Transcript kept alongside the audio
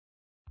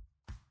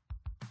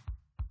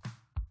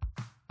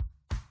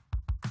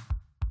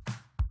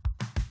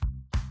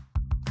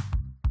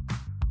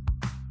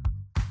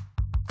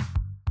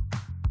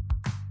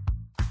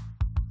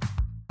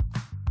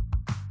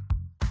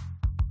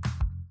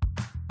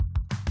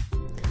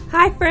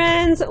Hi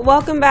friends,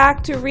 welcome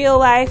back to Real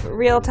Life,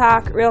 Real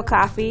Talk, Real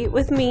Coffee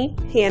with me,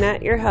 Hannah,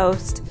 your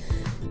host.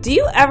 Do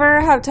you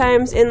ever have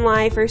times in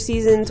life or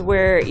seasons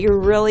where you're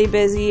really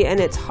busy and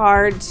it's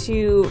hard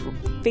to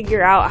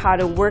figure out how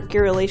to work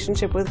your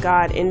relationship with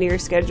God into your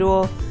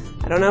schedule?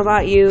 I don't know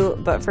about you,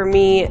 but for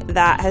me,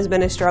 that has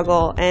been a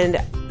struggle.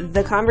 And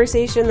the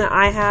conversation that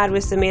I had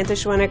with Samantha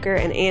Schwenneker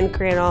and Ann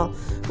Crandall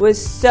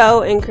was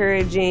so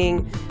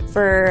encouraging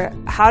for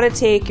how to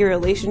take your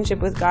relationship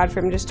with God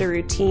from just a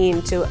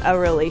routine to a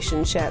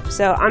relationship.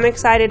 So I'm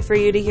excited for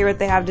you to hear what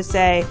they have to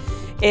say.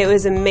 It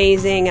was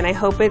amazing, and I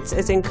hope it's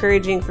as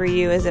encouraging for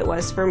you as it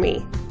was for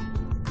me.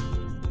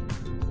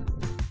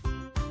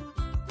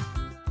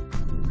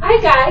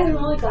 Hi guys, I'm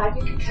really glad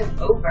you could come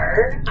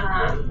over.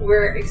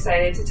 We're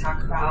excited to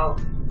talk about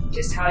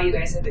just how you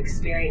guys have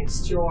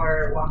experienced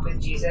your walk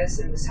with Jesus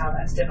and just how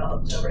that's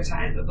developed over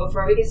time. But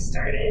before we get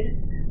started,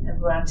 I'd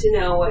love to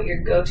know what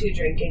your go-to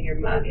drink in your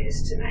mug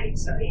is tonight.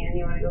 So Ann,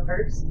 you want to go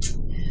first?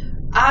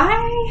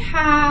 I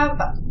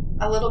have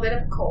a little bit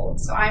of a cold,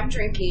 so I'm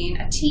drinking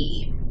a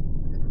tea.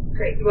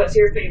 Great. What's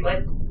your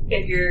favorite?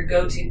 If your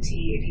go-to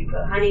tea, do you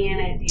put honey in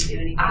it? Do you do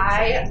anything?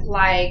 I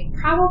like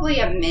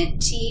probably a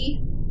mint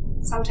tea,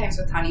 sometimes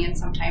with honey and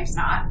sometimes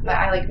not, but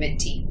I like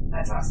mint tea.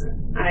 That's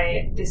awesome.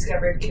 I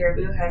discovered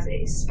Caribou has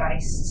a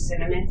spiced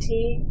cinnamon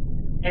tea,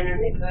 and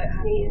then they put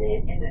honey in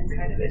it, and I'm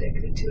kind of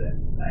addicted to it.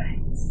 But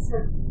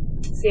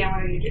Sam,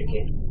 what are you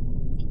drinking?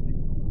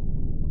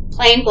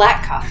 Plain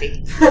black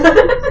coffee.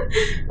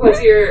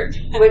 What's your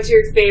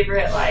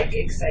favorite, like,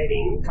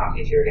 exciting coffee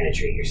if you were going to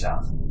treat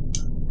yourself?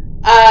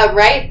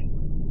 Right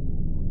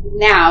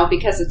now,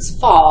 because it's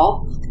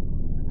fall,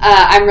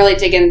 I'm really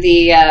digging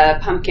the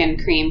pumpkin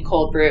cream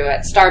cold brew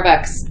at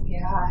Starbucks.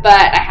 Yeah.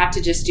 But I have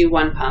to just do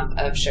 1 pump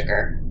of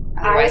sugar.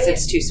 Otherwise,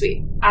 it's too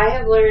sweet. I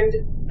have learned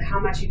how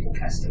much you can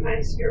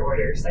customize your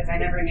orders. Like, I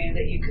never knew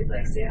that you could,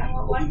 like, say, I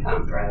want 1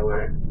 pump, or I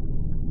want,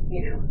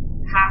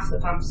 half the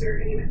pumps, or,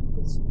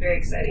 it's very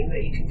exciting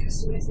that you can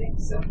customize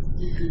things. So,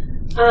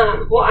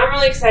 well, I'm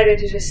really excited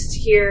to just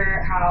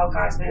hear how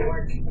God's been at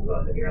work in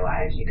both of your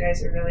lives. You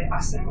guys are really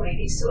awesome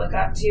ladies to look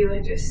up to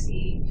and just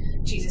see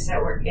Jesus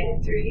at work in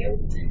and through you.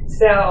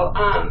 So,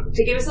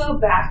 to give us a little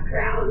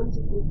background,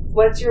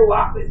 what's your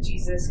walk with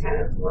Jesus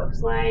kind of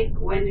looked like?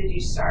 When did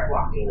you start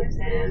walking with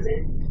him?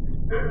 And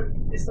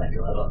just like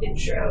a little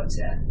intro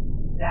to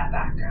that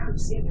background.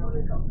 Sam, you want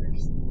to go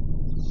first?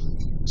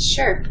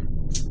 Sure.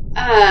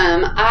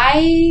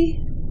 I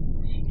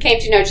came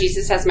to know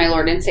Jesus as my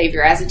Lord and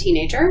Savior as a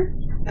teenager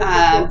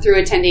through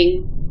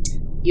attending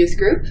youth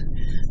group.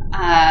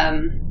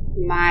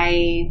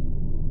 My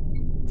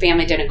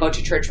family didn't go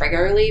to church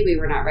regularly. We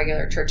were not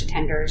regular church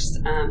attenders,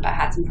 but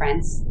had some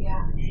friends.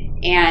 Yeah.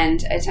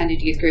 And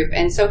attended youth group.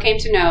 And so came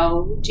to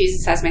know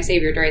Jesus as my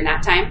Savior during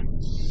that time.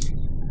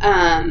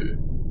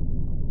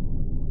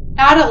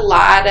 Not a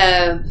lot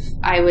of,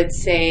 I would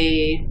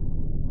say,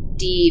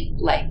 deep,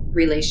 like,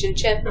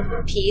 relationship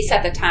piece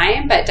at the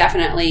time, but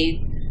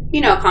definitely,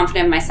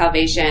 confident in my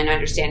salvation,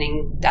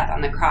 understanding death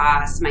on the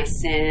cross, my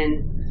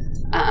sin,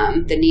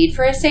 the need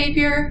for a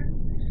Savior.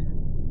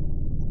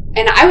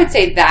 And I would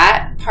say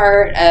that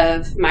part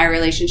of my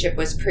relationship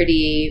was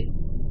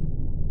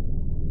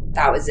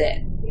that was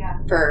it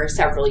for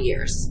several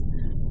years.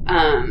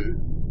 Probably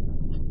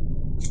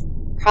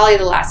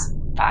the last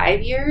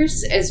 5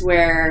 years is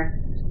where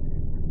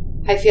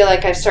I feel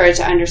like I've started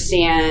to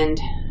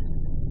understand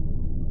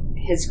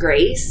his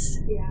grace,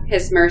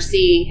 his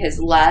mercy, his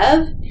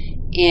love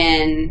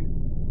in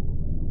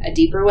a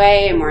deeper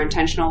way, a more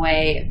intentional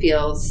way. It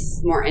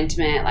feels more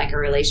intimate, like a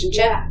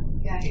relationship.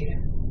 Yeah.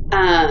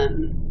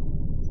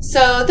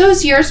 So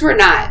those years were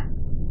not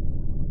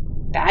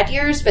bad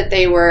years, but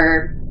there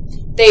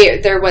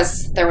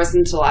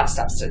wasn't a lot of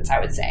substance, I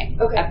would say,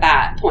 at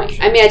that point.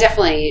 I mean, I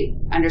definitely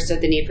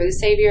understood the need for the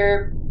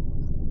Savior,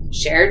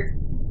 shared,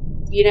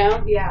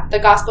 the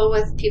gospel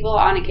with people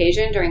on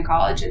occasion during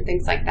college and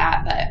things like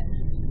that, but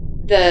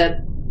the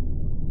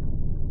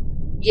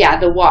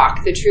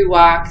true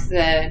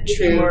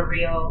more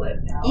real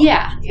lived out.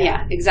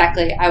 Yeah,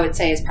 exactly. I would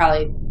say is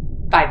probably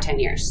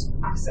 5-10 years.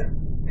 Awesome.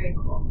 Very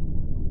cool.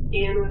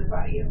 Ann, what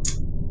about you?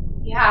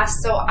 Yeah,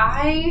 so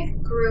I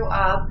grew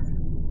up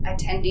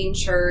attending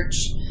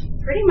church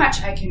pretty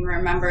much, I can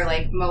remember,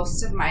 like,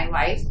 most of my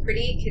life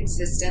pretty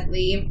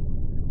consistently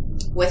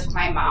with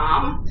my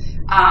mom.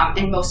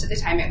 And most of the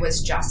time it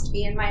was just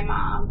me and my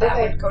mom that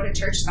would go to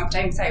church.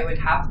 Sometimes I would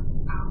have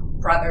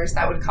brothers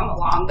that would come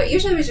along, but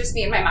usually it was just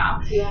me and my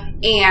mom. Yeah.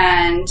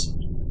 And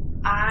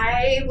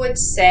I would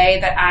say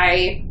that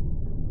I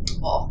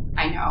know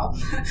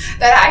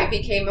that I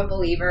became a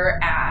believer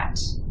at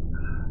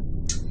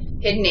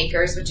Hidden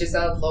Acres, which is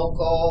a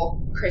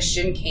local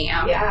Christian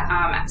camp.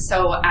 Yeah.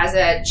 So as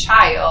a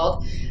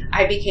child,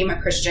 I became a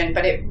Christian,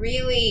 but it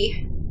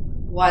really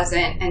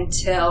wasn't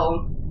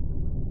until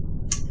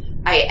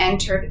I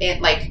entered it,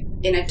 like,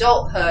 in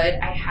adulthood,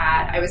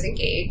 I was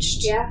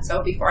engaged. Yeah.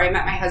 So before I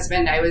met my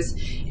husband, I was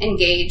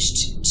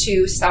engaged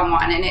to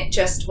someone, and it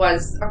just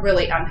was a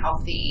really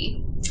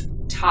unhealthy,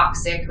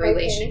 toxic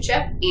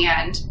relationship.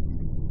 And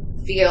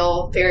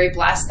feel very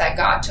blessed that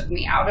God took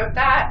me out of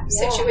that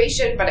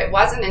situation, but it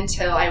wasn't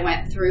until I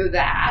went through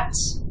that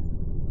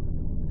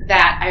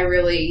I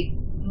really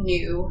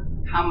knew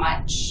how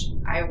much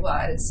I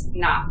was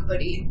not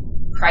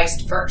putting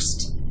Christ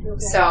first. Okay.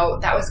 So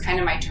that was kind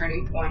of my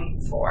turning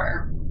point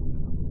for,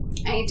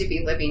 I need to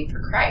be living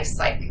for Christ.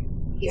 Like,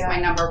 he's my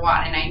number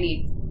one, and I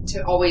need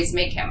to always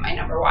make him my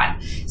number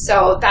one.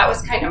 So that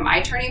was kind of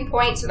my turning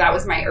point. So that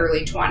was my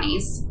early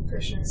 20s.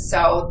 For sure.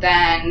 So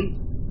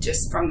then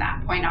just from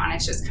that point on,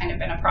 it's just kind of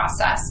been a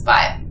process.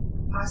 But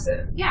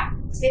awesome. Yeah.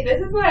 See,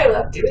 this is what I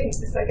love doing.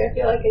 It's like, I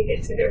feel like I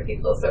get to know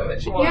people so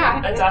much more.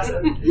 Yeah. That's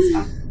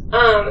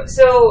awesome.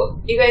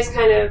 So you guys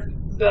kind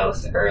of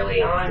both early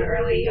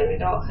young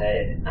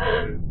adulthood,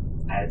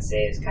 I would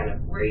say is kind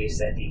of where you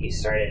said that you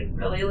started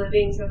really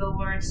living for the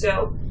Lord.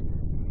 So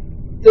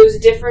those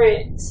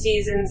different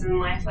seasons in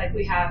life, like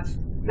we have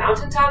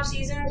mountaintop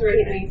seasons where,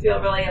 you feel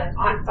really like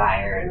on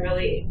fire and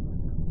really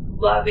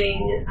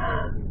loving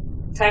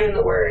time in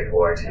the Word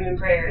or time in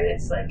prayer, and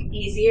it's like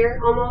easier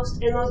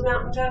almost in those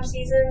mountaintop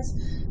seasons.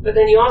 But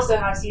then you also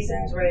have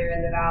seasons where you're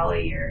in the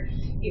valley, or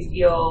you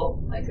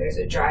feel like there's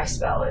a dry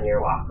spell in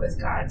your walk with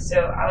God.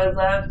 So I would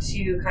love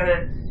to kind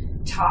of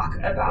talk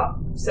about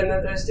some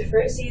of those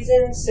different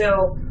seasons.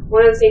 So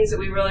one of the things that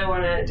we really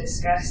want to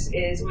discuss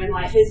is when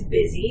life is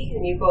busy,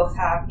 and you both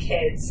have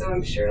kids, so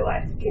I'm sure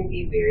life can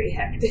be very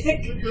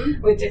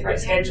hectic with different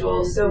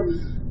schedules. So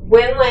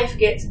when life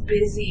gets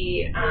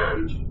busy,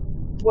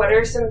 what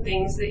are some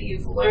things that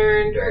you've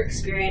learned or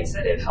experienced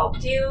that have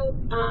helped you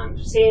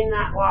stay in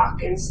that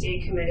walk and stay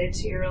committed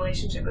to your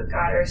relationship with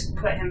God, or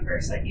put him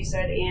first, like you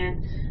said,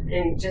 Anne,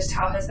 and just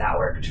how has that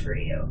worked for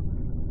you?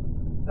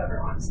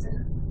 Whoever wants to.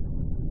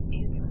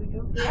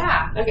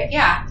 Yeah. Okay.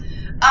 Yeah.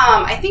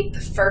 I think the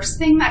first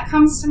thing that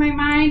comes to my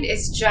mind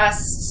is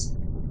just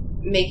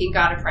making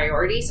God a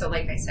priority. So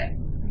like I said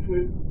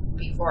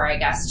before, I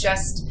guess,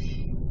 just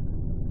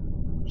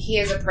he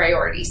is a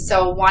priority.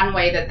 So one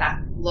way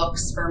that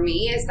looks for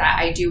me is that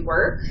I do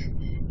work.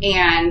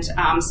 And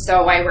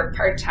so I work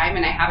part-time,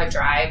 and I have a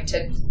drive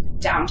to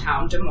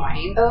downtown Des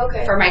Moines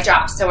for my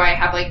job. So I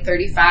have like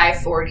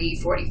 35,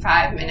 40,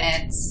 45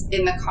 minutes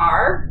in the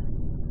car.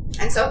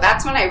 And so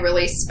that's when I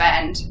really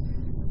spend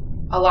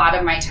a lot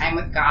of my time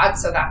with God.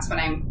 So that's when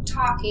I'm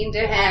talking to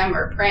him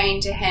or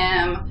praying to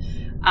him.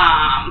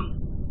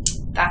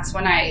 That's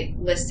when I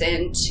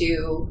listen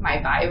to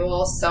my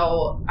Bible.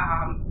 So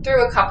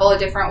through a couple of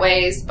different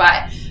ways,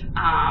 but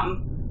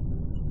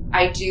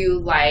I do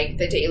like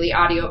the daily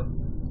audio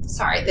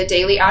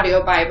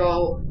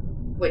Bible,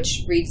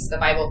 which reads the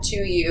Bible to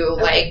you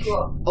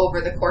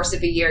over the course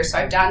of a year. So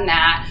I've done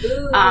that.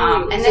 Ooh,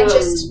 and then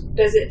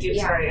does it do,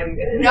 sorry, I'm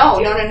going to.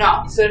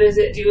 No. So does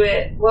it do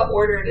it, what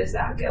order does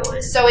that go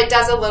in? So it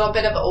does a little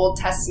bit of Old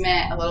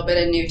Testament, a little bit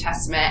of New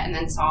Testament, and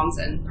then Psalms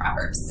and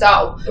Proverbs.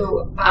 So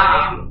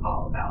I'm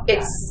all about that.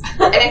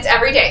 And it's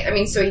every day. I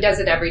mean, so he does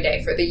it every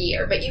day for the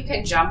year, but you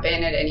can jump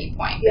in at any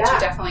point. But you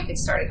definitely could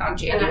start it on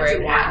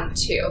January 1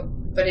 too.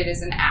 But it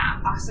is an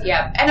app. Awesome.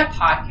 Yep. And a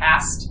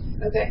podcast.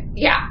 Okay.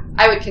 Yeah.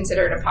 I would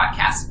consider it a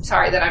podcast.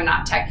 Sorry that I'm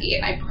not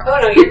techie and Oh,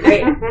 no, you're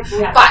great.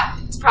 Yeah. But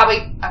it's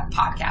probably a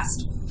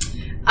podcast.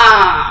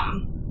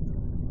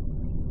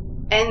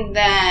 And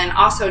then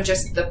also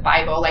just the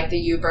Bible, like the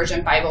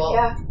YouVersion Bible.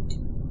 Yeah.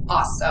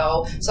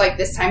 Also. So like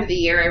this time of the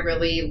year, I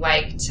really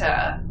like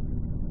to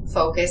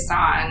focus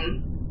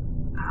on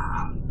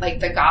like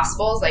the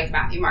Gospels, like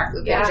Matthew, Mark,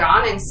 Luke, and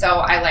John. And so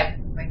I like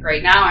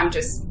right now I'm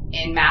just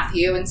in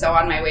Matthew. And so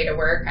on my way to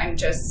work, I'm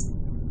just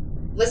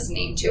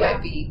listening to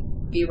it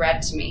be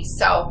read to me.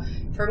 So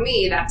for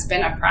me, that's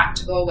been a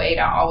practical way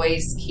to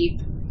always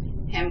keep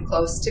him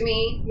close to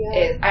me.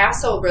 I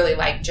also really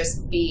like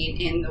just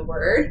being in the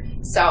Word.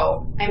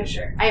 So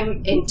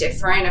I'm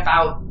indifferent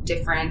about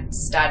different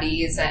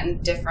studies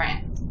and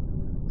different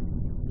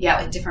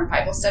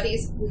Bible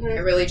studies. I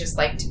really just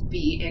like to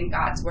be in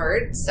God's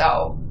Word.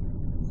 So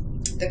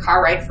the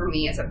car ride for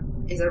me is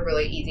a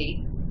really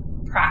easy,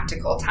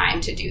 practical time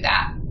to do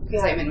that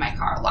because I'm in my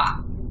car a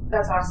lot.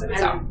 That's awesome.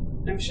 So,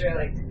 I'm sure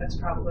that's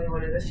probably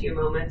one of the few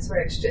moments where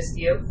it's just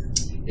you.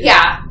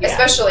 Yeah,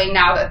 especially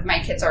now that my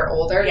kids are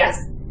older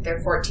because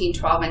they're 14,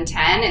 12, and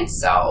 10. And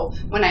so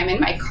when I'm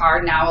in my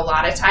car now, a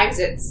lot of times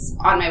it's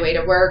on my way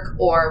to work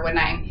or when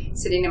I'm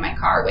sitting in my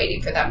car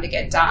waiting for them to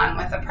get done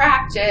with a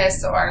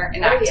practice or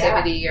an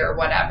activity or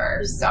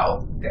whatever.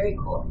 So very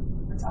cool.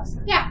 That's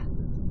awesome. Yeah.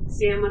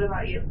 Sam, what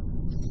about you?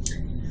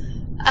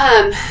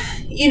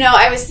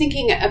 I was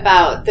thinking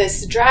about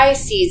this dry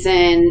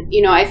season.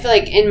 I feel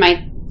like in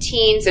my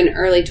teens and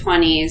early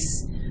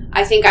 20s,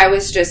 I think I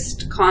was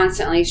just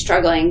constantly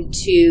struggling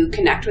to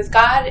connect with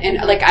God. And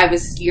I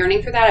was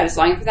yearning for that. I was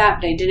longing for that,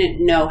 but I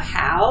didn't know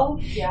how.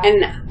 Yeah.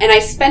 And I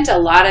spent a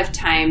lot of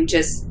time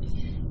just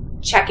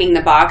checking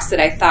the box that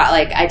I thought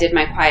I did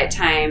my quiet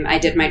time. I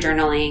did my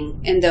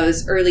journaling in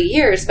those early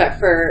years, but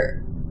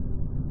for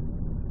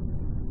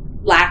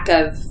lack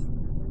of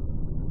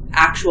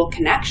actual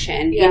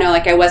connection,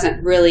 I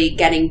wasn't really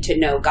getting to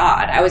know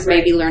God. I was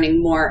maybe learning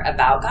more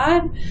about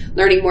God,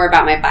 learning more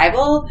about my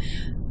Bible,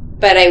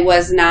 but I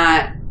was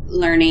not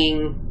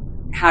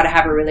learning how to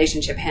have a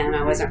relationship with him.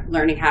 I wasn't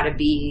learning how to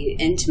be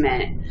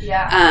intimate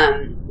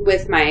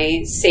with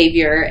my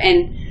Savior.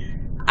 And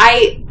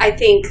I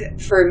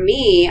think for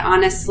me,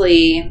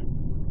 honestly,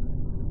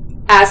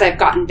 as I've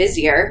gotten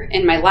busier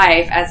in my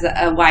life as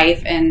a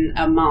wife and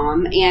a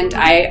mom, and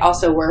I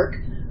also work,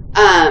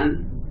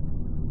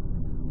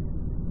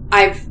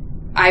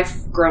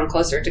 I've grown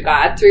closer to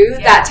God through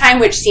that time,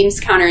 which seems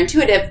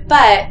counterintuitive,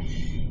 but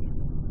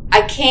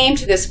I came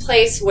to this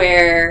place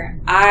where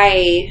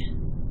I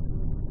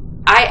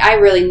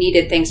really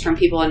needed things from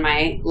people in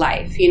my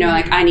life. You know,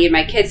 like I needed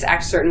my kids to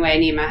act a certain way. I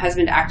needed my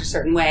husband to act a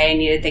certain way. I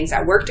needed things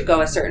at work to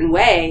go a certain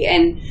way.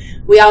 And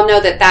we all know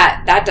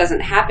that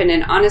doesn't happen.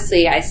 And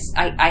honestly,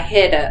 I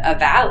hit a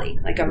valley,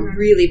 like a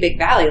really big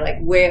valley. Like,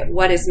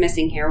 what is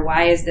missing here?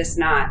 Why is this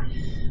not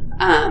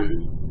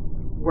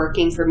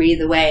working for me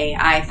the way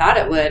I thought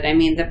it would? I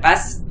mean, the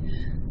best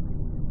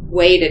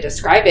way to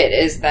describe it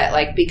is that,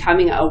 like,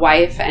 becoming a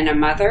wife and a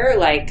mother,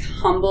 like,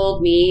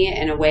 humbled me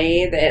in a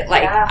way that,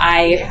 like,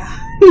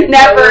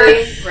 never,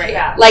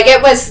 like,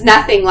 it was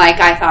nothing like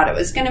I thought it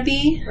was going to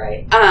be.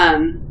 Right.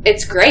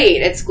 It's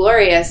great. It's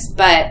glorious.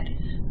 But,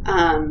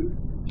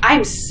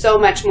 I'm so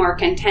much more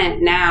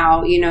content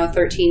now,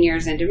 13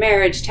 years into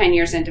marriage, 10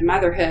 years into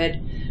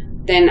motherhood,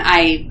 than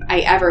I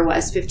ever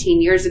was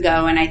 15 years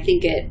ago. And I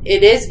think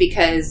it is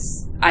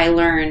because I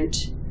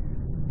learned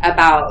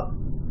about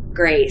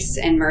grace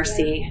and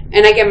mercy,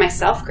 and I give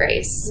myself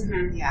grace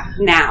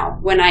now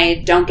when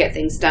I don't get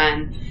things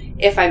done,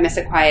 if I miss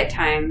a quiet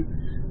time.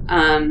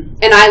 And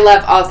I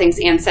love all things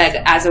Ann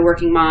said. As a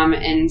working mom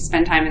and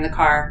spend time in the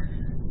car,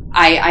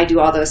 I do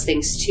all those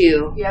things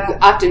too. You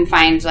often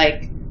find,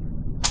 like,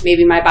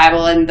 maybe my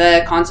Bible in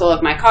the console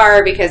of my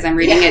car because I'm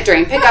reading it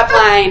during pickup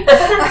line,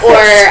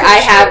 or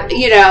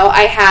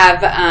I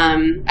have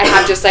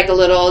just like a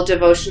little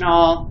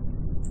devotional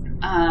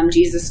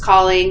Jesus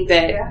Calling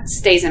that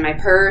stays in my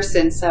purse,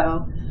 and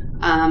so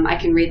I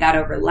can read that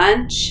over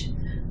lunch.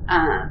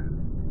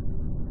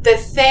 The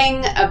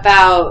thing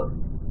about,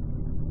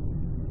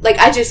 like,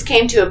 I just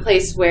came to a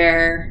place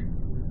where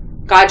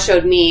God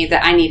showed me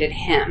that I needed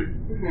Him.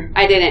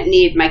 I didn't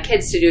need my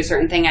kids to do a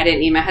certain thing. I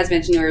didn't need my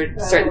husband to do a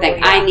certain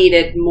thing. I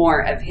needed more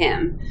of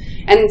Him,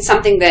 and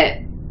something that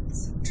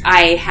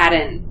I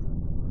hadn't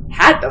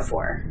had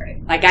before.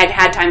 Like, I'd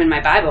had time in my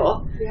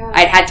Bible.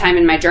 I'd had time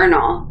in my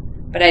journal,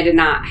 but I did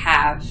not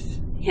have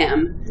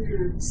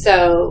Him.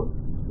 So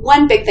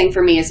one big thing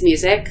for me is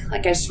music.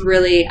 Like, I just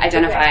really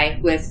identify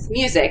with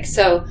music.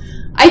 So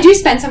I do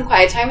spend some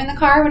quiet time in the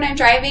car when I'm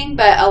driving,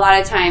 but a lot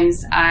of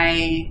times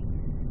I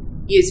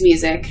use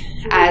music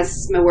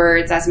as my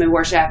words, as my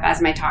worship,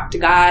 as my talk to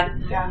God.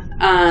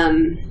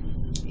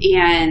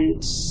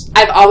 And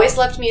I've always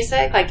loved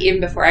music, like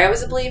even before I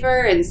was a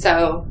believer. And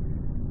so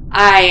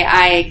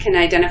I can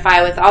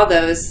identify with all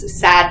those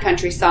sad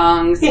country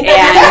songs, and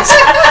that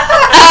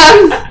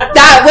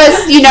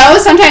was,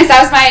 sometimes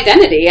that was my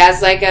identity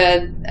as like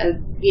a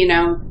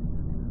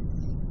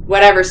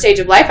whatever stage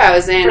of life I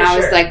was in. I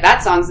was like,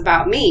 that song's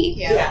about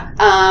me.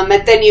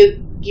 But then you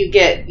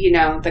get,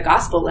 the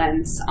gospel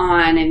lens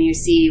on, and you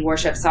see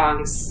worship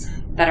songs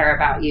that are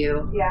about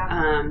you,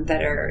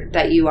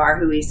 that you are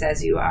who He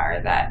says you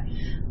are, that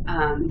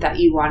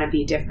you want to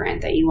be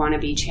different, that you want to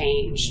be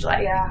changed,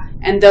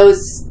 and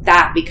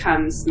that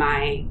becomes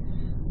my,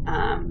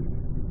 that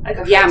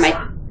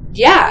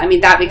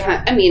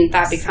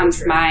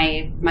becomes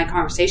my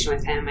conversation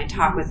with Him, my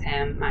talk with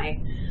Him,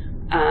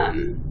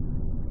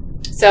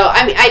 so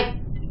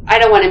I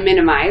don't want to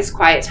minimize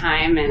quiet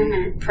time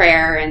and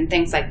prayer and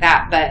things like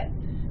that, but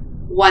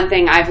one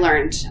thing I've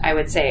learned, I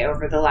would say,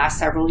 over the last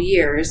several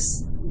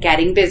years,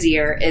 getting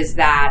busier, is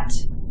that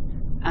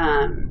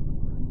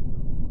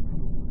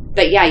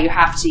you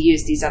have to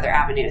use these other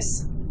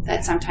avenues.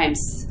 That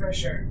sometimes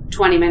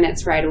 20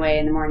 minutes right away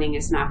in the morning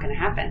is not going to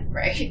happen.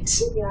 Right.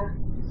 Yeah.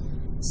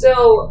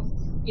 So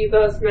you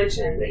both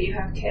mentioned that you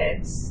have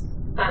kids.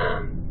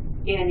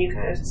 And you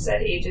kind of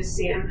said ages.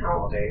 Sam,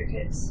 how old are your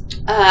kids?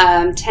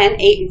 10,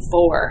 8, and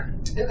 4.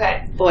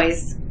 Okay.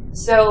 Boys.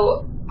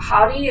 So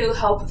how do you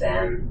help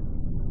them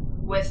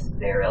with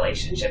their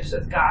relationships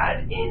with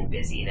God in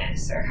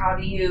busyness? Or how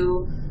do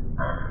you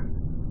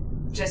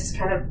just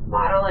kind of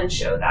model and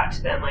show that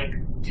to them? Like,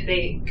 do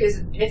they,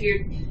 because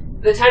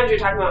the times you're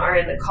talking about are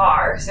in the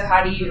car, so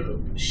how do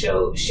you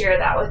share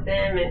that with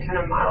them and kind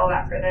of model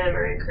that for them,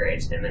 or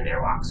encourage them in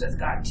their walks with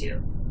God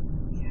too?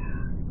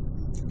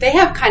 They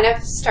have kind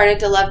of started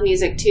to love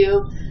music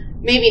too.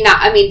 Maybe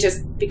not,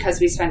 just because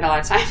we spend a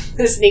lot of time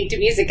listening to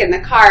music in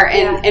the car.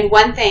 And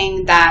one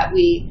thing that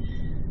we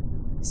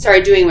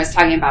started doing was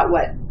talking about,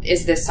 what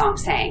is this song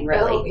saying,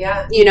 really?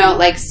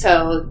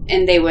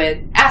 And they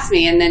would ask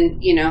me, and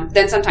then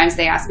sometimes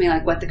they ask me,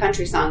 like, what the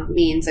country song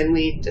means, and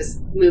we just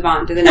move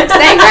on to the next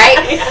thing,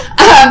 right?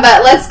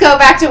 But let's go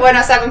back to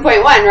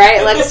 107.1,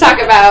 right? Let's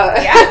talk about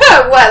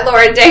what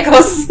Lauren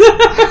Daigle's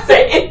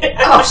saying.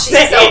 Oh,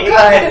 she's so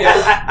good.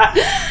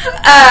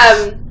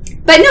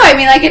 But no,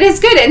 it is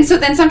good. And so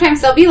then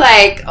sometimes they'll be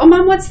like, oh,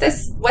 Mom, what's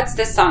this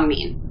song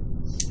mean?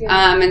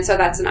 Yeah. And so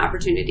that's an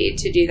opportunity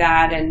to do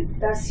that. And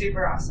That's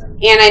super awesome.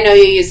 I know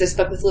you use this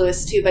book with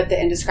Lewis too, but the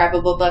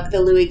Indescribable book,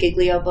 the Louis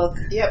Giglio book.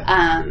 Yep.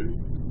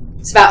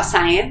 It's about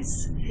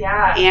science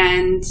Yeah.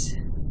 and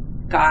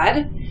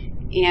God,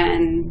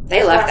 and they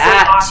It's love got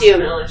that some awesome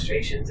too.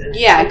 illustrations in it.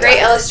 Yeah, too. great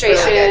That's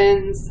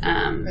illustrations.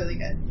 Really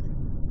good.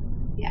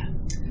 Yeah.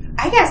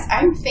 I guess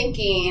I'm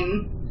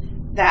thinking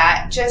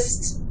that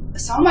just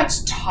so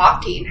much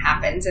talking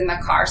happens in the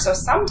car. So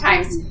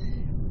sometimes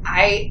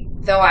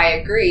though I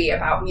agree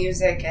about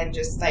music and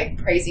just like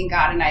praising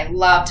God, and I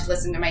love to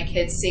listen to my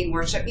kids sing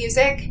worship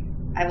music.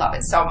 I love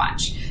it so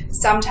much.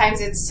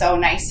 Sometimes it's so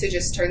nice to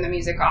just turn the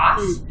music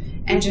off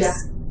and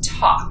just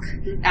talk.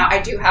 Now,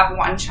 I do have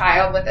one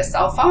child with a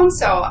cell phone,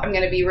 so I'm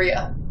going to be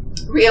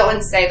real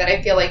and say that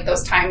I feel like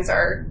those times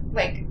are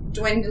like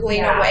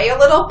dwindling away a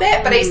little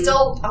bit, but I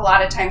still a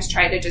lot of times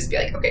try to just be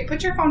like, okay,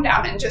 put your phone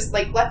down and just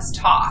like, let's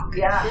talk.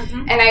 Yeah.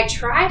 And I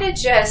try to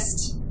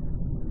just,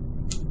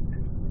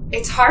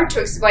 it's hard to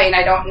explain.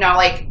 I don't know,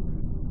 like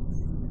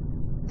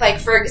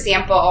for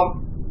example,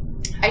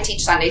 I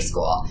teach Sunday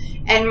school,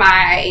 and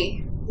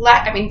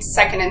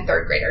second and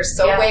third graders,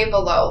 so way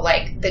below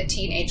like the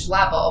teenage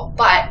level.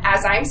 But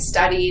as I'm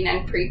studying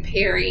and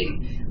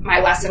preparing my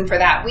lesson for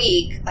that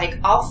week, like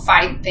I'll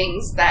find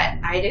things that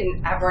I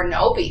didn't ever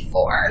know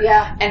before.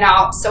 Yeah. And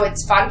so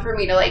it's fun for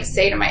me to like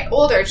say to my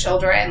older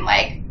children,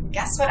 like,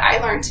 guess what I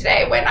learned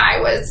today when I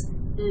was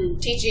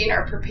teaching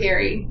or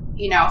preparing,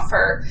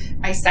 for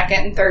my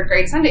second and third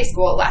grade Sunday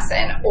school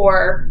lesson,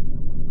 or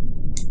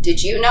did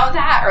you know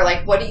that? Or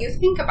like, what do you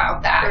think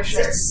about that? For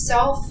sure. It's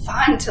so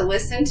fun to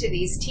listen to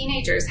these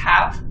teenagers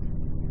have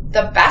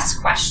the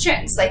best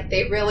questions. Like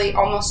they really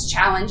almost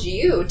challenge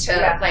you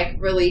to like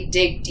really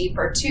dig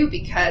deeper too,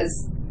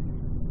 because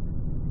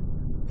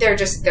I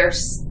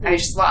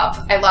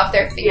love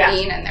their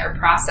thinking and their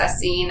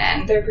processing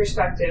and their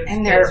perspective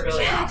and is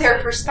really awesome. their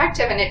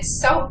perspective. And it's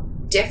so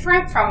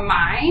different from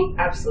mine.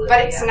 Absolutely.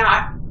 But it's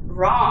not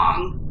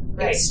wrong.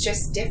 Right. It's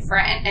just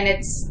different.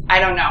 And I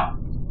don't know.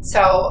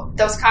 So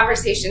those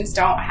conversations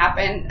don't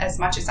happen as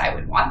much as I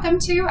would want them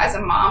to as a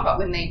mom, but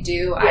when they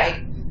do,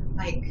 I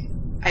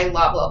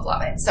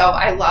love it. So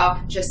I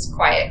love just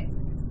quiet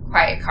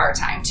car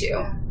time too.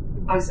 Yeah.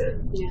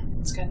 Awesome. Yeah,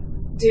 it's good.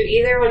 Do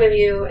either one of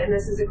you, and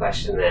this is a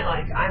question that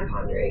like I'm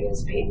pondering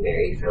as being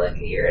married for like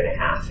a year and a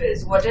half,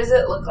 is what does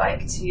it look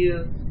like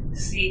to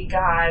seek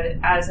God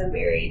as a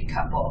married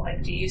couple?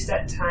 Like, do you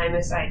set time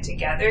aside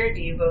together?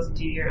 Do you both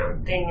do your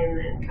own thing and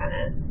then kind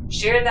of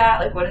share that?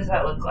 Like, what does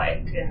that look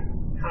like, and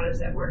how does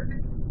that work?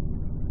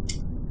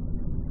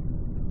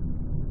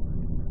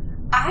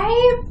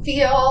 I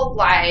feel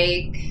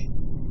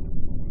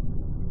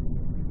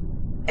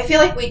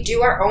like we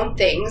do our own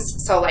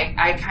things. So like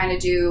I kind of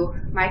do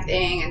my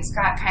thing and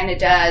Scott kind of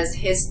does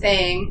his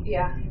thing.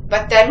 Yeah.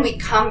 But then we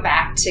come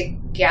back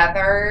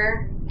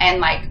together and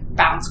like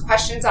bounce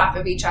questions off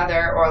of each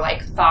other, or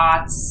like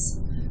thoughts,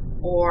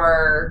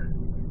 or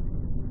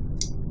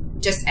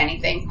just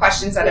anything,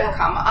 questions that have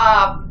come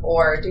up,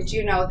 or did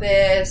you know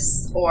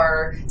this?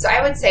 Or so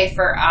I would say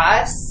for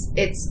us,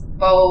 it's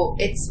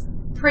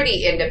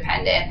pretty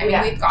independent. I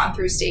mean, we've gone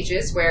through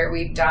stages where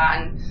we've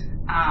done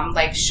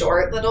like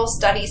short little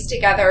studies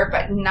together,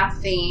 but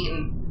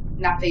nothing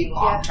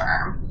long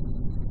term.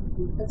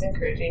 That's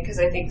encouraging, because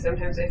I think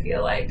sometimes I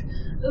feel like,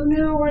 oh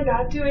no, we're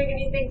not doing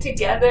anything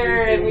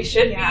together, and we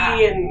should be,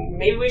 and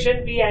maybe we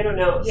shouldn't be. I don't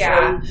know.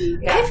 Yeah.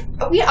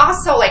 So, we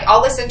also like,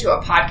 I'll listen to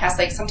a podcast.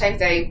 Like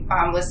sometimes I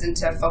listen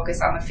to Focus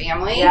on the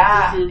Family.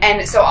 Yeah.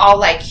 And so I'll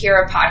like hear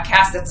a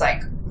podcast that's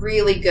like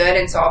really good,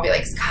 and so I'll be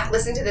like, Scott,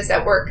 listen to this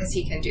at work, because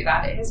he can do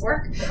that at his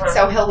work.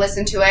 So he'll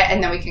listen to it,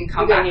 and then we can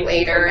come back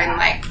later and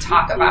like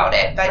talk about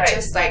it. But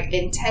just like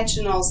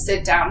intentional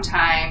sit down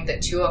time, the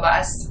two of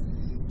us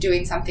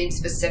doing something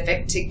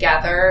specific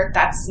together,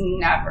 that's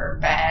never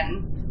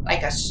been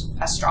like a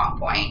strong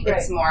point.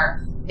 It's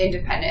more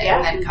independent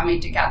and then coming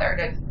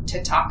together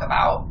to talk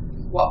about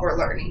what we're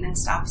learning and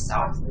stuff.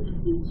 So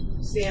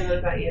Sam, what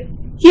about you?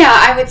 Yeah,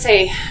 I would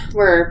say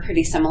we're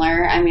pretty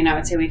similar. I mean, I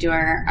would say we do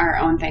our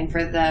own thing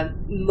for the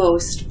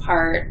most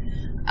part.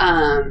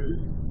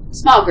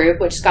 Small group,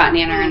 which Scott and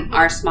Anna are in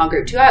our small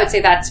group too. I would say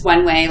that's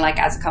one way, like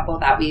as a couple,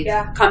 that we've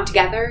come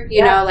together.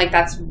 You know, like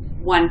that's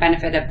one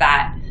benefit of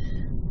that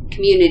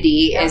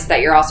community is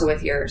that you're also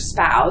with your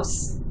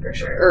spouse. For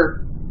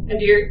sure. And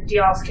do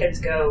y'all's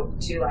kids go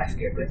to life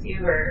group with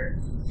you, or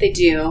they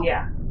do?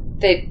 Yeah.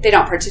 They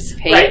don't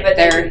participate, right? But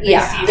they're they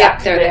see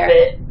that they're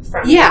there.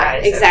 From you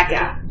guys, exactly.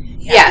 So,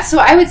 Yeah, so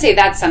I would say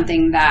that's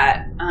something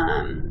that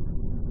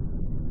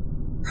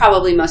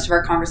probably most of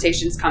our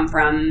conversations come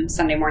from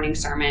Sunday morning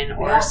sermon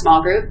or a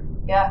small group.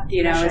 Yeah,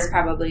 you know, it's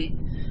probably.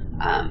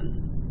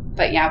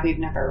 But yeah, we've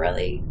never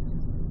really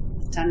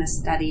done a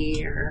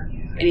study or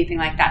anything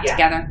like that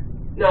together.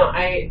 No,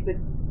 I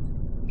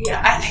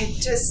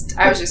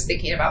was just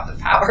thinking about the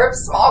power of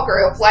small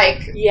group.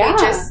 Like, we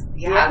just,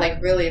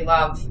 like really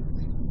love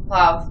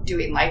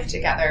doing life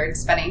together and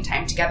spending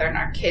time together, and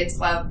our kids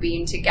love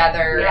being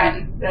together. Yeah,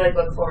 and they like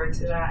look forward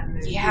to that.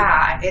 And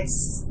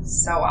it's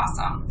so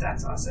awesome.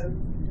 That's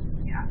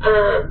awesome. Yeah.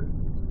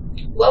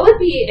 What would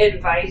be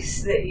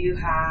advice that you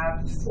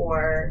have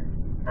for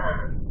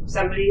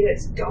somebody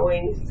that's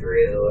going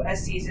through a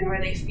season where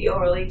they feel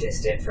really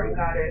distant from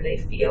God, or they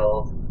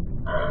feel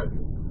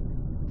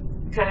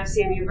kind of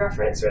seeing you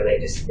reference where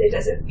it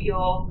doesn't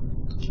feel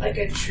like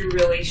a true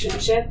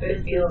relationship.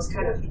 It feels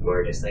kind of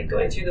more just like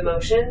going through the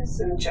motions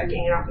and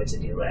checking it off a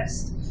to-do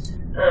list.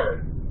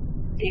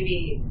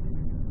 Maybe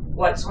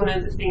what's one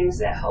of the things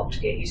that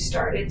helped get you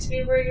started to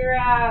be where you're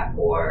at,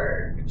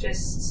 or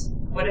just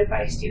what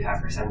advice do you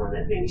have for someone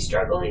that's maybe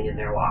struggling in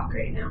their walk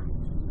right now?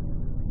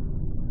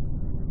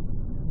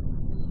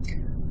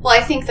 Well,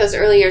 I think those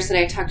early years that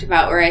I talked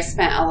about where I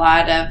spent a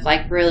lot of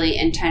like really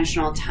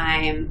intentional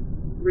time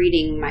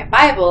reading my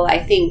Bible, I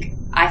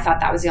thought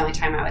that was the only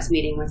time I was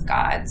meeting with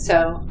God.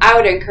 So I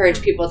would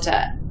encourage people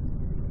to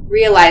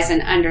realize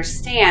and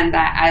understand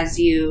that as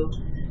you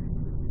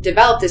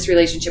develop this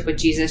relationship with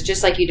Jesus,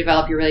 just like you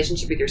develop your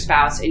relationship with your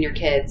spouse and your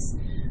kids,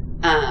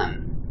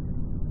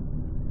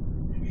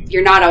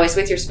 you're not always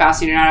with your spouse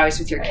and you're not always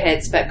with your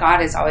kids, but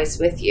God is always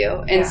with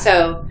you. And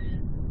so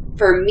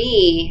for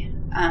me,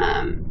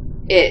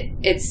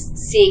 it's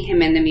seeing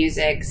him in the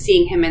music,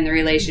 seeing him in the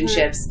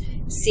relationships,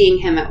 seeing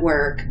him at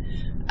work.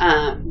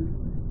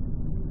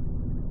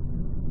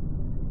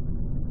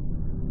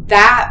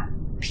 That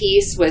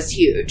piece was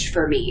huge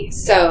for me.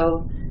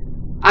 So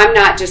I'm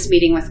not just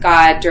meeting with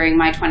God during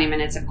my 20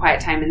 minutes of quiet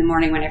time in the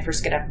morning when I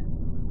first get up,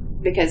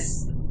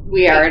 because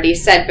we already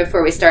said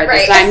before we started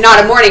this that I'm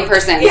not a morning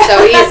person.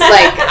 So he's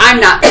like, I'm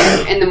not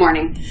in the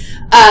morning.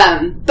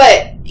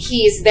 But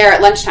he's there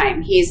at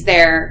lunchtime. He's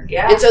there.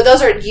 Yeah. And so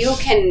you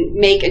can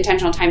make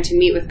intentional time to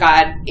meet with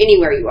God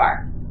anywhere you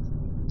are.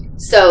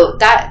 So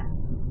that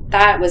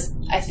was,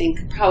 I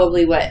think,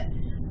 probably what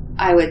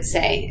I would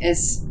say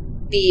is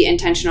be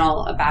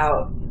intentional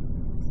about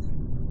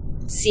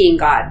seeing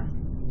God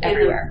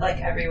everywhere.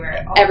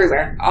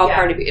 Everywhere. All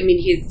part of you. I mean,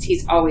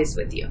 he's always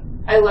with you.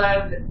 I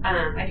love,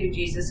 I do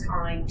Jesus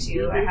Calling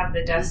too. I have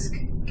the desk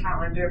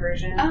calendar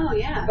version. Oh,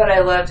 yeah. But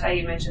I loved how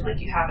you mentioned, like,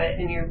 you have it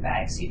in your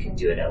bag so you can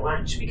do it at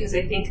lunch, because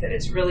I think that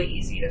it's really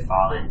easy to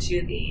fall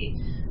into the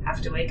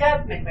have to wake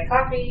up, make my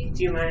coffee,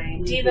 do my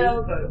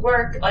Devo, go to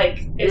work.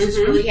 Like, it's just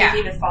really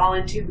easy to fall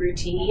into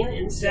routine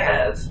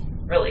instead of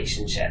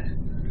relationship.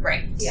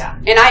 Right. Yeah.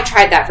 And I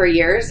tried that for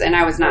years, and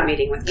I was not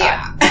meeting with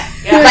God.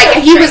 Yeah. Like,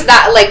 he was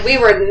not, like, we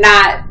were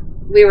not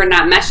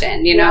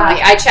meshing, you know? Yeah.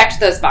 Like, I checked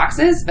those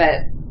boxes,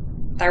 but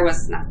there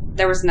was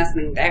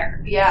nothing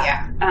there.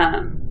 Yeah.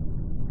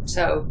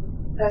 So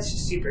that's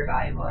just super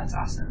valuable. That's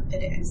awesome.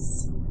 It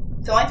is.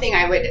 The only thing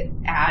I would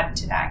add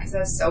to that, because that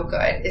was so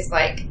good, is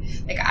like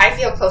I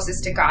feel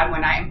closest to God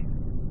when I'm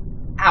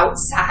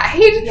outside.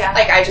 Yeah.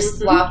 Like, I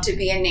just love to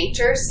be in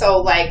nature.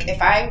 So, like,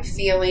 if I'm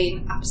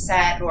feeling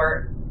upset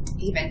or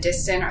even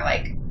distant, or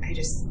like I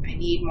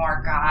need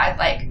more God,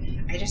 like,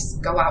 I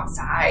just go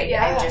outside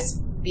and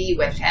just be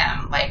with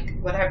him, like,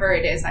 whatever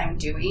it is I'm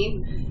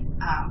doing.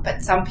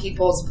 But some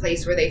people's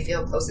place where they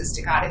feel closest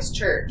to God is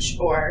church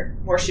or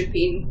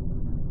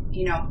worshiping,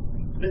 you know,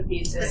 with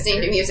music,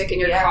 listening to music in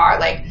your car,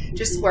 like,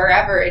 just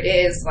wherever it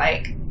is,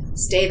 like,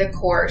 stay the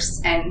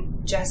course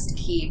and just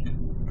keep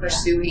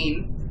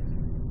pursuing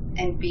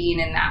and being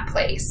in that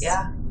place.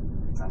 Yeah,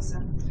 that's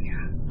awesome.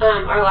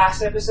 Our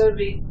last episode,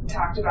 we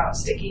talked about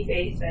sticky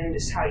faith and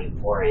just how you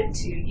pour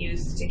into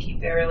youth to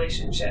keep their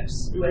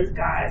relationships with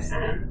God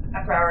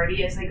a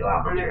priority as they go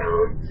out on their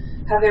own.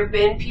 Have there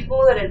been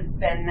people that have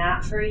been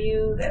that for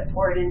you, that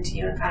poured into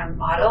you and kind of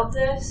modeled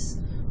this?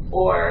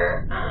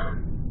 Or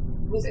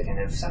was it kind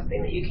of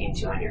something that you came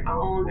to on your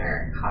own?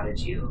 Or how did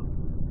you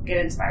get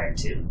inspired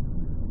to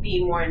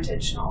be more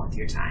intentional with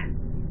your time?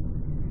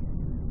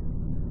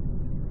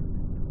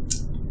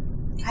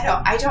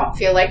 I don't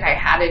feel like I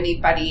had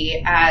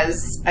anybody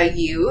as a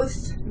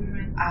youth.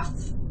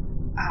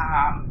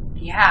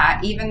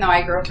 Even though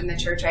I grew up in the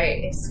church,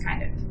 I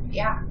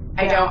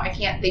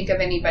can't think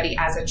of anybody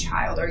as a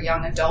child or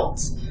young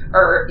adult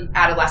or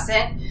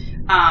adolescent.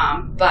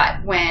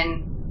 But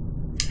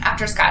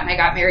after Scott and I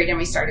got married and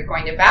we started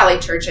going to Valley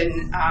Church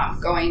and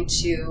going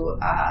to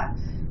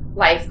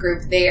life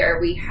group there,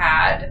 we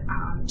had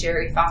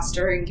Jerry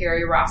Foster and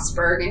Gary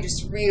Rosberg, and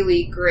just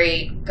really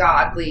great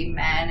godly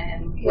men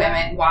and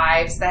women,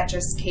 wives that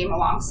just came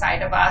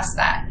alongside of us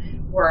that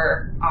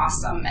were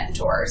awesome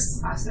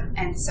mentors. Awesome.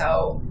 And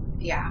so,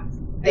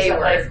 they were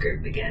life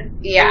group again.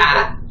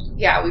 Yeah.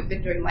 Yeah, we've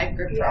been doing life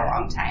group for a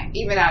long time.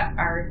 Even at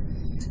our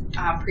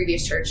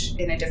previous church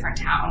in a different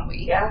town,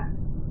 we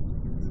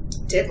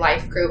did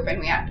life group, and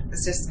we had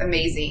just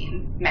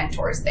amazing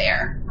mentors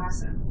there.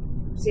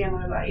 Awesome. Sam,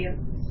 what about you?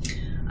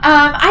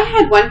 I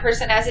had one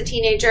person as a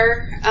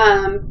teenager,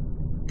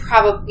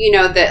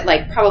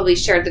 probably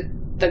shared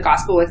the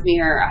gospel with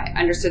me, or I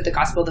understood the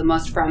gospel the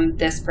most from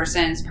this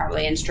person. Is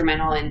probably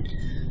instrumental in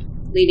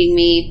leading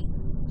me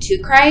to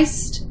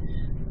Christ.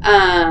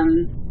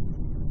 And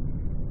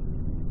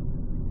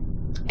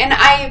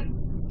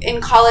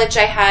in college,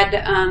 I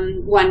had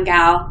one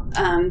gal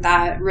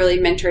that really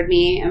mentored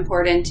me and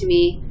poured into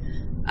me.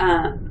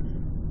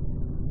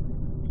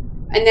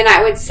 And then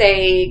I would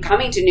say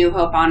coming to New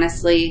Hope,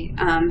 honestly,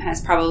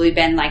 has probably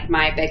been like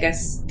my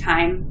biggest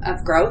time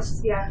of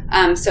growth.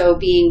 Yeah. So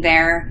being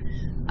there,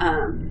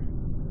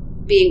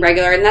 being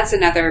regular, and that's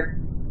another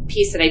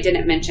piece that I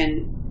didn't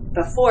mention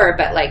before,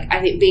 but like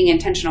I think being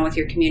intentional with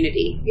your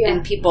community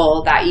and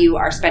people that you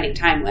are spending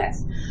time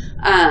with.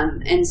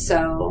 And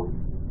so,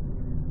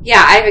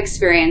 yeah, I've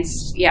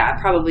experienced,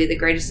 probably the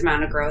greatest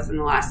amount of growth in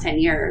the last 10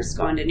 years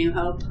going to New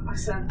Hope.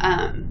 Awesome.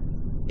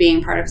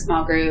 Being part of a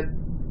small group,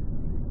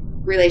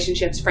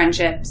 relationships,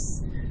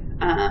 friendships.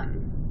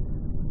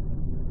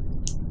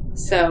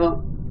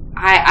 So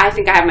I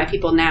think I have my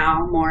people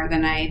now more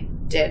than I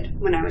did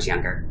when I was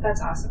younger.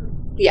 That's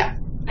awesome. Yeah.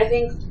 I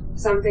think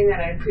something that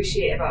I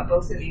appreciate about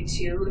both of you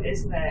too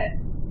is that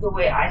the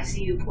way I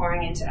see you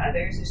pouring into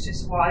others is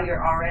just while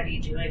you're already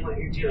doing what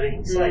you're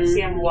doing. So like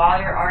Sam,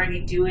 while you're already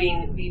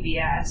doing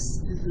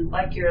VBS,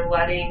 like you're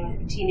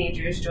letting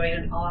teenagers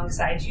join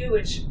alongside you,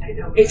 which I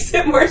know makes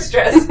it more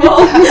stressful.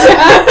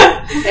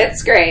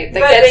 It's great.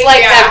 The kids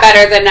like them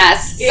better than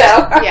us. So.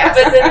 Yes.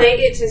 But then they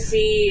get to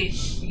see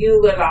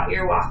you live out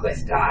your walk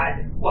with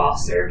God while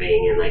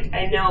serving. And like,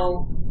 I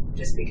know,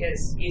 just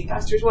because youth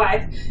pastor's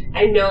wife,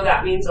 I know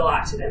that means a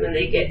lot to them, and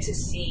they get to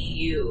see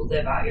you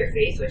live out your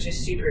faith, which is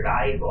super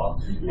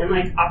valuable. And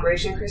like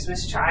Operation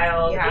Christmas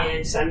Child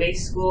and Sunday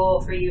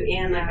school for you,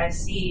 and like I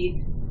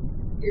see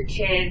your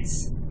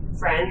kids'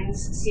 friends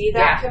see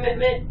that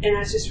commitment, and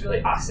that's just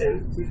really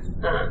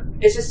awesome.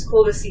 It's just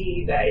cool to see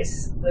you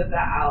guys live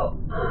that out,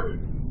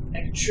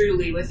 like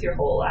truly with your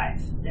whole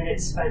life, and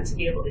it's fun to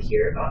be able to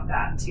hear about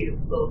that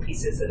too, little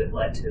pieces that have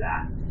led to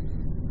that.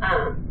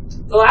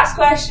 The last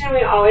question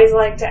we always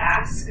like to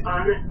ask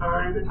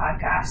on the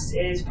podcast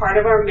is, part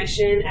of our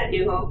mission at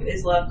New Hope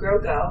is Love, Grow,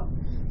 Go.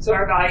 So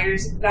our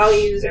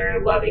values are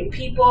loving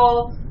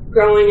people,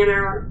 growing in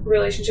our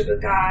relationship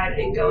with God,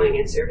 and going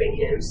and serving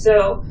Him.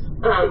 So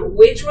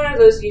which one of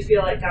those do you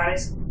feel like God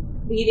is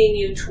leading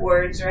you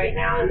towards right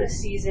now in this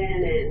season,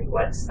 and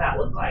what's that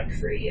look like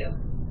for you?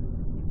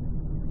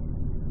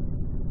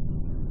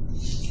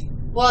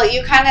 Well,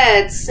 you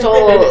kind of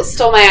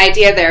stole my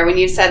idea there when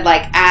you said,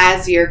 like,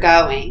 as you're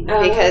going.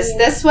 Because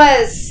this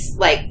was,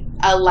 like,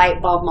 a light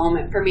bulb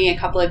moment for me a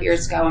couple of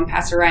years ago when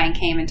Pastor Ryan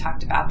came and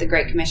talked about the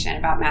Great Commission,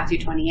 about Matthew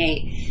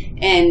 28.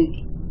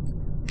 And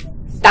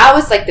that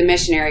was, like, the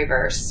missionary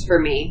verse for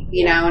me.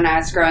 You know, when I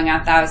was growing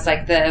up, that was,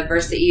 like, the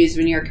verse that you use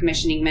when you're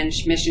commissioning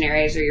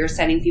missionaries or you're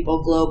sending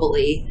people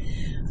globally.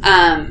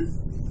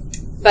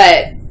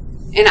 But,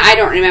 and I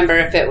don't remember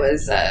if it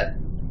was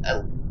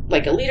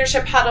like a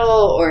leadership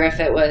huddle or if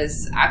it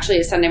was actually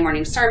a Sunday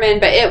morning sermon,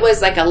 but it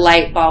was like a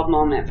light bulb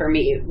moment for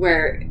me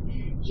where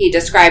he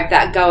described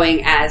that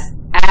going as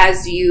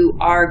you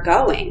are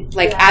going,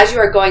 like as you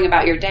are going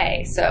about your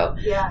day. So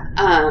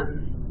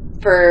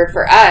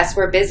for us,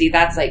 we're busy.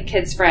 That's like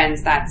kids'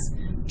 friends, that's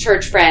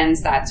church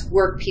friends, that's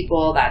work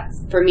people,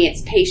 that's, for me,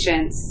 it's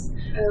patients.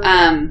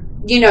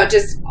 You know,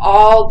 just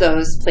all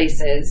those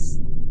places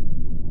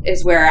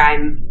is where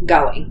I'm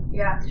going.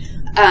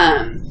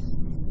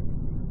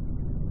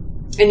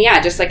 And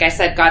just like I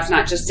said, God's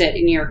not just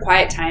in your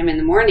quiet time in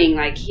the morning,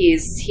 like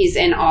he's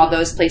in all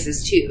those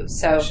places too.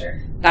 So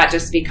that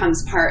just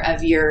becomes part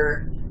of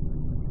your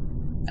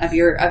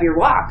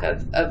walk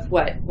of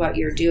what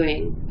you're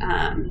doing.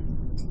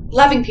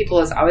 Loving people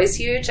is always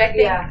huge, I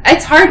think.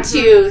 It's hard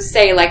to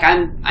say like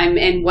I'm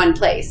in one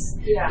place.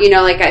 You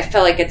know, like I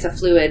feel like it's a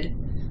fluid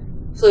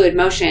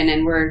motion,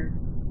 and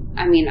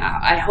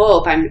I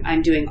hope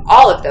I'm doing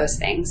all of those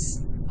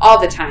things all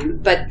the time.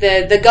 But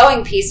the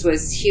going piece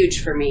was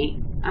huge for me.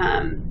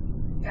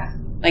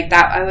 Like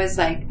that, I was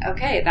like,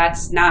 okay,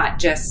 that's not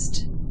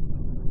just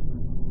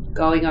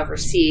going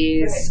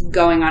overseas,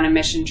 going on a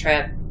mission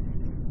trip.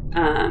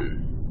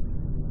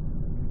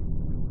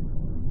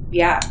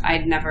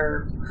 I'd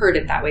never heard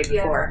it that way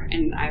before.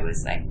 And I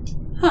was like,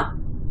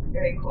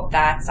 very cool.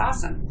 That's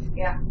awesome.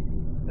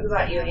 What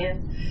about you,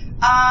 Ann?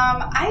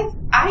 I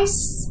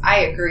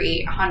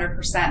agree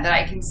 100% that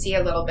I can see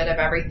a little bit of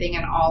everything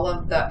in all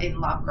of the in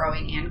love,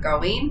 growing, and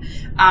going.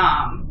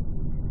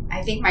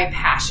 I think my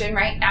passion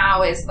right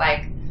now is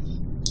like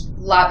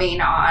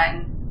loving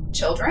on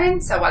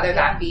children. So whether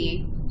that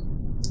be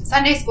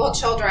Sunday school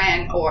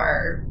children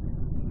or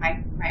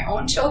my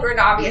own children,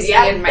 obviously,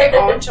 and my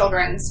own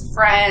children's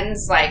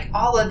friends, like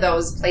all of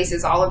those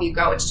places, all of you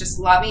go, it's just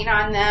loving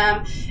on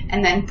them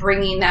and then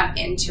bringing them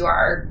into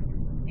our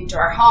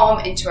home,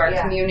 into our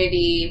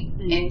community,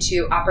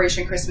 into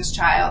Operation Christmas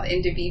Child,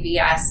 into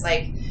VBS,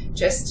 like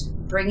just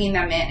bringing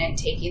them in and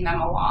taking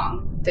them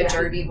along the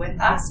journey with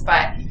us,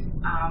 but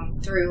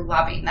through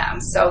loving them.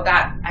 So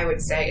that, I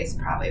would say, is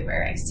probably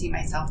where I see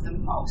myself the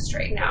most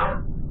right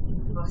now.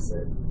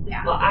 Awesome.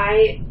 Well,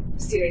 I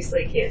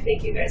seriously can't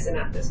thank you guys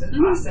enough. This was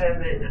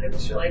awesome, and I'm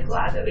just really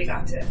glad that we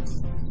got to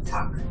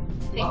talk.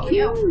 Thank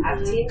you.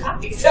 Have tea and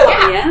coffee. So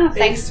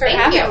thanks for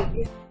having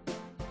me.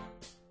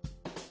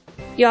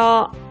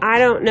 Y'all, I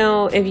don't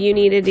know if you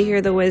needed to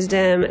hear the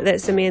wisdom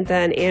that Samantha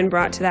and Ann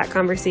brought to that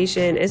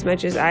conversation as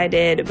much as I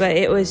did, but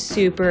it was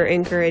super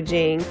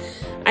encouraging.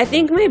 I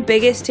think my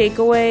biggest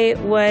takeaway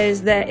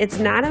was that it's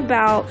not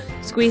about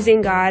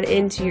squeezing God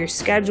into your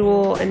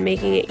schedule and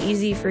making it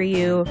easy for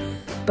you,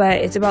 but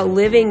it's about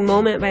living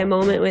moment by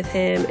moment with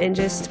Him and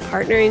just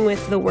partnering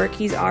with the work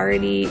He's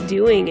already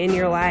doing in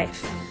your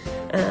life.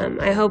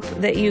 I hope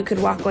that you could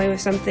walk away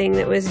with something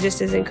that was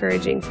just as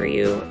encouraging for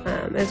you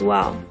as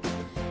well.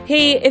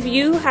 Hey, if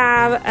you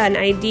have an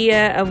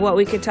idea of what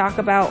we could talk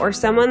about or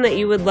someone that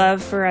you would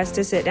love for us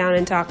to sit down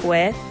and talk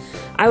with,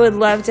 I would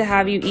love to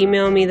have you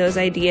email me those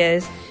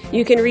ideas.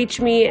 You can reach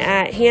me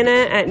at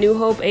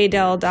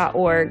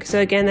hannah@newhopeadel.org. So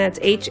again, that's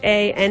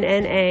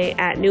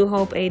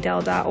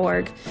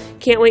HANNA@newhopeadel.org.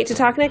 Can't wait to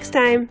talk next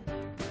time.